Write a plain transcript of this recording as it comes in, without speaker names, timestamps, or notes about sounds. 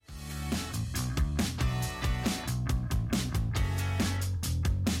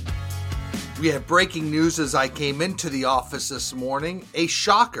We have breaking news as I came into the office this morning. A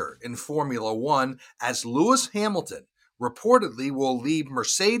shocker in Formula One as Lewis Hamilton reportedly will leave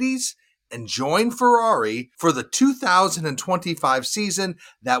Mercedes and join Ferrari for the 2025 season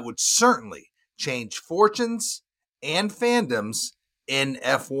that would certainly change fortunes and fandoms in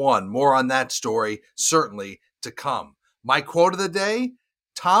F1. More on that story certainly to come. My quote of the day,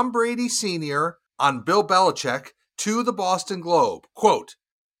 Tom Brady Sr. on Bill Belichick to the Boston Globe. Quote,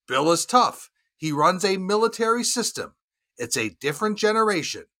 Bill is tough. He runs a military system. It's a different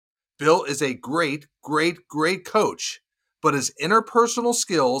generation. Bill is a great coach, but his interpersonal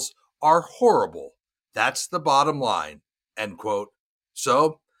skills are horrible. That's the bottom line, end quote.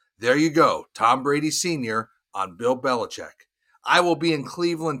 So, there you go, Tom Brady Sr. on Bill Belichick. I will be in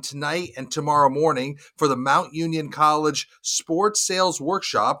Cleveland tonight and tomorrow morning for the Mount Union College Sports Sales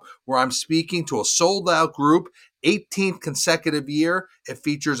Workshop, where I'm speaking to a sold-out group, 18th consecutive year. It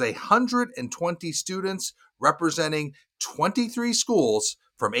features 120 students representing 23 schools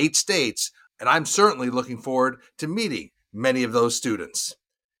from 8 states, and I'm certainly looking forward to meeting many of those students.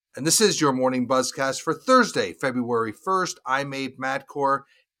 And this is your morning Buzzcast for Thursday, February 1st. I'm Abe Madcore.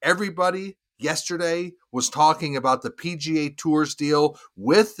 Everybody yesterday was talking about the PGA Tour's deal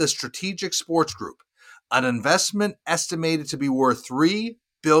with the Strategic Sports Group, an investment estimated to be worth $3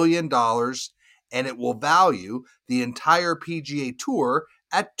 billion, and it will value the entire PGA Tour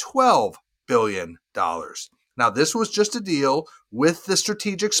at $12 billion. Now, this was just a deal with the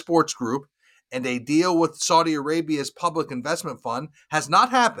Strategic Sports Group, and a deal with Saudi Arabia's Public Investment Fund has not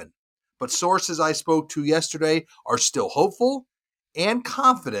happened, but sources I spoke to yesterday are still hopeful and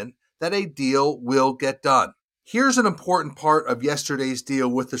confident that a deal will get done. Here's an important part of yesterday's deal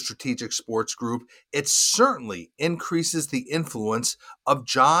with the Strategic Sports Group. It certainly increases the influence of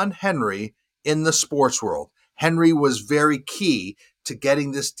John Henry in the sports world. Henry was very key to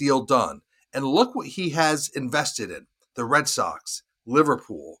getting this deal done. And look what he has invested in. The Red Sox,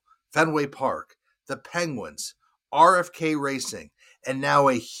 Liverpool, Fenway Park, the Penguins, RFK Racing, and now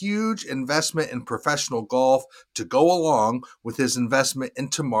a huge investment in professional golf to go along with his investment in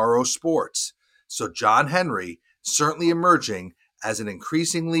Tomorrow Sports. So John Henry certainly emerging as an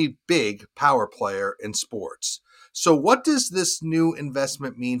increasingly big power player in sports. So what does this new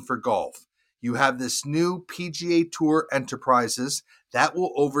investment mean for golf? You have this new PGA Tour Enterprises that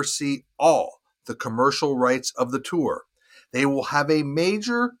will oversee all the commercial rights of the tour. They will have a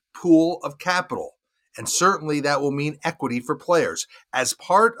major pool of capital, and certainly that will mean equity for players. As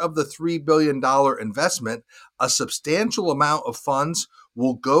part of the $3 billion investment, a substantial amount of funds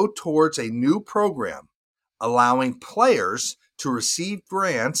will go towards a new program, allowing players to receive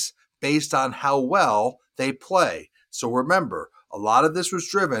grants based on how well they play. So remember, a lot of this was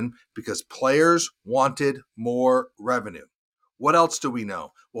driven because players wanted more revenue. What else do we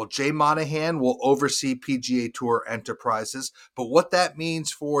know? Well, Jay Monahan will oversee PGA Tour Enterprises, but what that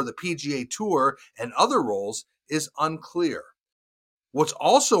means for the PGA Tour and other roles is unclear. What's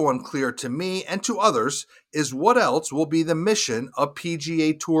also unclear to me and to others is what else will be the mission of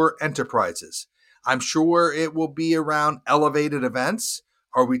PGA Tour Enterprises. I'm sure it will be around elevated events.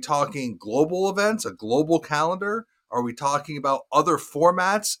 Are we talking global events, a global calendar? Are we talking about other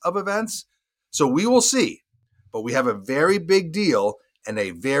formats of events? So we will see. But we have a very big deal and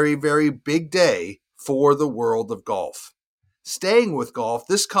a very, very big day for the world of golf. Staying with golf,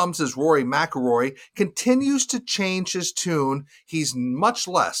 this comes as Rory McIlroy continues to change his tune. He's much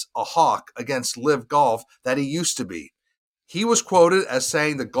less a hawk against LIV Golf that he used to be. He was quoted as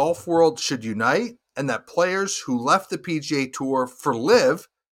saying the golf world should unite and that players who left the PGA Tour for LIV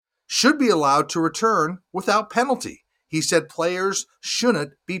should be allowed to return without penalty. He said players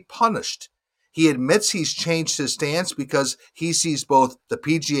shouldn't be punished. He admits he's changed his stance because he sees both the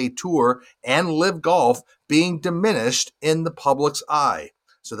PGA Tour and LIV Golf being diminished in the public's eye.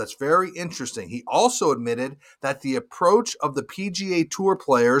 So that's very interesting. He also admitted that the approach of the PGA Tour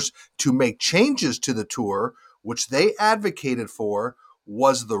players to make changes to the tour, which they advocated for,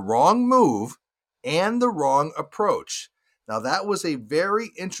 was the wrong move and the wrong approach. Now that was a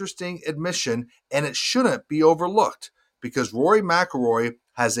very interesting admission, and it shouldn't be overlooked because Rory McIlroy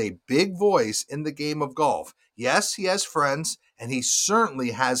has a big voice in the game of golf. Yes, he has friends, and he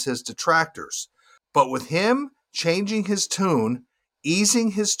certainly has his detractors. But with him changing his tune,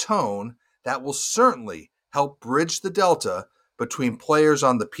 easing his tone, that will certainly help bridge the delta between players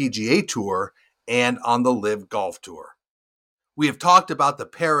on the PGA Tour and on the LIV Golf Tour. We have talked about the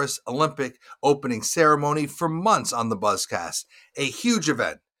Paris Olympic opening ceremony for months on the Buzzcast, a huge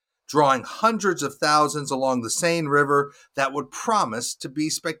event, drawing hundreds of thousands along the Seine River that would promise to be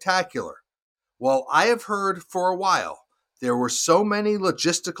spectacular. Well, I have heard for a while there were so many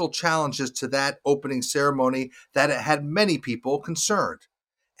logistical challenges to that opening ceremony that it had many people concerned.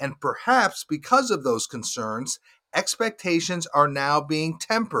 And perhaps because of those concerns, expectations are now being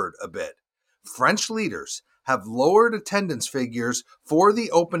tempered a bit. French leaders have lowered attendance figures for the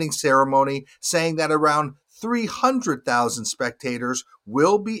opening ceremony, saying that around 300,000 spectators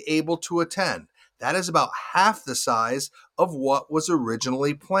will be able to attend. That is about half the size of what was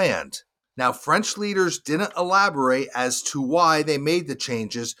originally planned. Now, French leaders didn't elaborate as to why they made the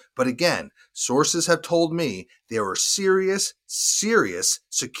changes, but again, sources have told me there were serious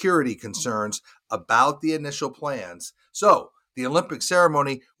security concerns about the initial plans. So, the Olympic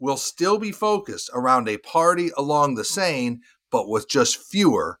ceremony will still be focused around a party along the Seine, but with just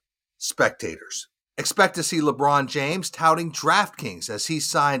fewer spectators. Expect to see LeBron James touting DraftKings as he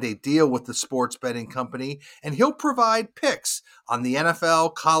signed a deal with the sports betting company, and he'll provide picks on the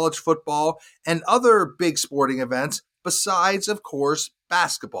NFL, college football, and other big sporting events besides, of course,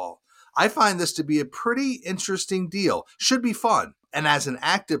 basketball. I find this to be a pretty interesting deal. Should be fun. And as an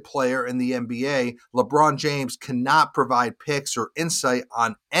active player in the NBA, LeBron James cannot provide picks or insight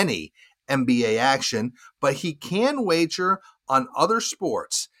on any NBA action, but he can wager on other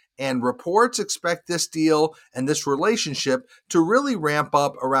sports. And reports expect this deal and this relationship to really ramp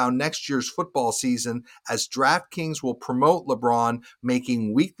up around next year's football season, as DraftKings will promote LeBron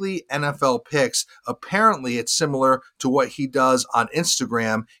making weekly NFL picks. Apparently, it's similar to what he does on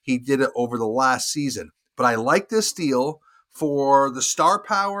Instagram. He did it over the last season. But I like this deal for the star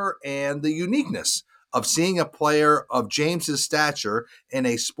power and the uniqueness of seeing a player of James's stature in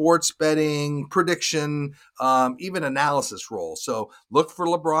a sports betting prediction, even analysis role. So look for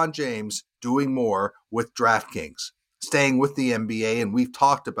LeBron James doing more with DraftKings. Staying with the NBA, and we've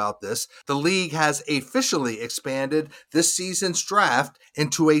talked about this, the league has officially expanded this season's draft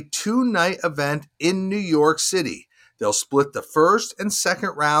into a 2-night event in New York City. They'll split the first and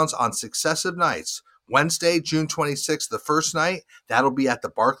second rounds on successive nights. Wednesday, June 26th, the first night, that'll be at the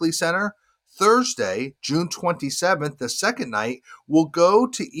Barclays Center. Thursday, June 27th, the second night, will go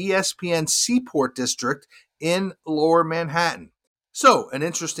to ESPN's Seaport District in Lower Manhattan. So, an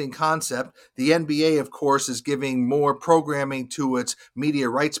interesting concept. The NBA, of course, is giving more programming to its media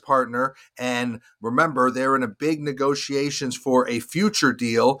rights partner. And remember, they're in a big negotiations for a future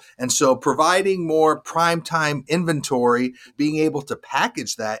deal. And so providing more primetime inventory, being able to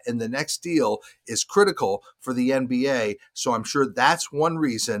package that in the next deal is critical for the NBA. So I'm sure that's one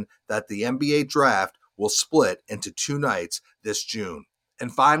reason that the NBA draft will split into 2 nights this June.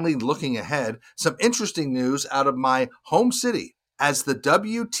 And finally, looking ahead, some interesting news out of my home city, as the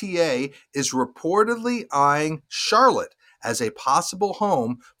WTA is reportedly eyeing Charlotte as a possible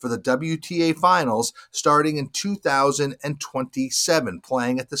home for the WTA Finals starting in 2027,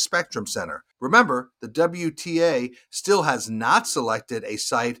 playing at the Spectrum Center. Remember, the WTA still has not selected a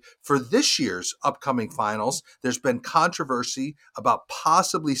site for this year's upcoming finals. There's been controversy about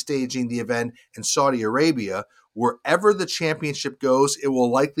possibly staging the event in Saudi Arabia. Wherever the championship goes, it will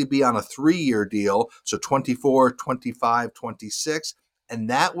likely be on a 3-year deal, so 24, 25, 26, and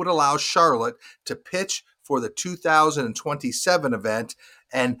that would allow Charlotte to pitch for the 2027 event,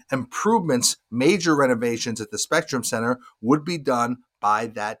 and improvements, major renovations at the Spectrum Center would be done by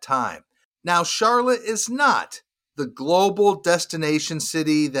that time. Now, Charlotte is not the global destination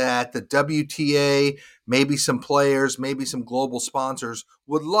city that the WTA, maybe some players, maybe some global sponsors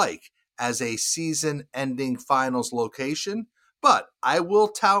would like as a season-ending finals location, but I will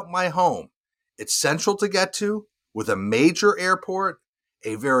tout my home. It's central to get to, with a major airport,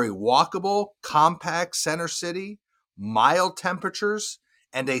 a very walkable, compact center city, mild temperatures,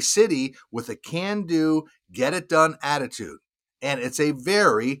 and a city with a can-do, get-it-done attitude. And it's a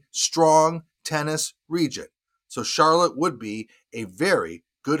very strong tennis region. So Charlotte would be a very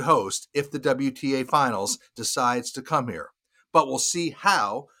good host if the WTA Finals decides to come here. But we'll see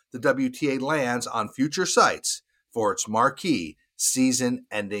how the WTA lands on future sites for its marquee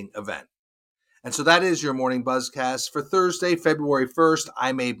season-ending event. And so that is your morning Buzzcast for Thursday, February 1st.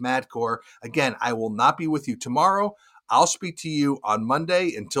 I'm Abe Madcore. Again, I will not be with you tomorrow. I'll speak to you on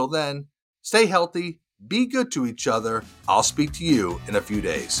Monday. Until then, stay healthy, be good to each other. I'll speak to you in a few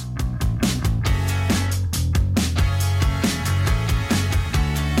days.